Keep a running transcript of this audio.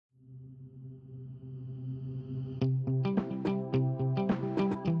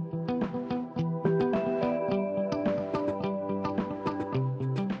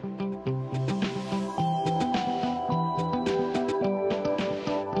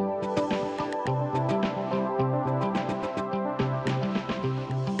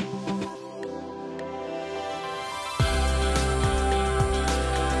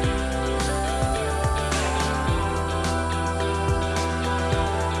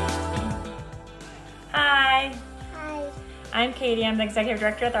I'm Katie, I'm the Executive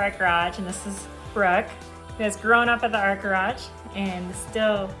Director at the Art Garage, and this is Brooke, who has grown up at the Art Garage and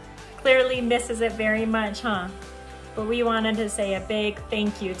still clearly misses it very much, huh? But we wanted to say a big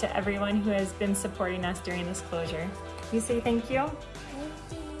thank you to everyone who has been supporting us during this closure. You say thank you?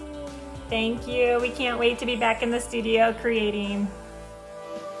 Thank you. We can't wait to be back in the studio creating.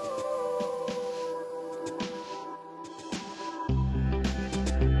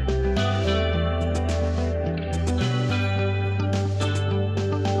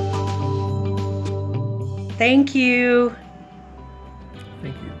 Thank you.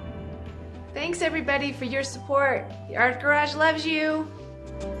 Thank you. Thanks everybody for your support. The Art Garage loves you.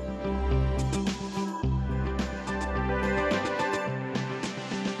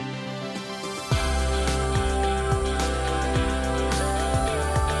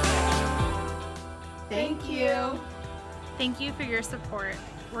 Thank you. Thank you for your support.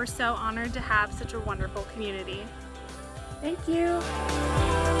 We're so honored to have such a wonderful community. Thank you.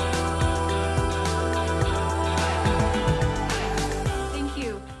 Thank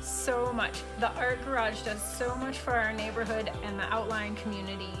you so much. The Art Garage does so much for our neighborhood and the outlying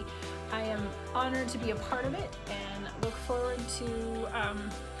community. I am honored to be a part of it and look forward to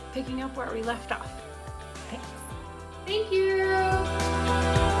picking up where we left off. Thanks. Thank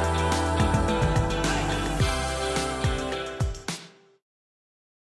you.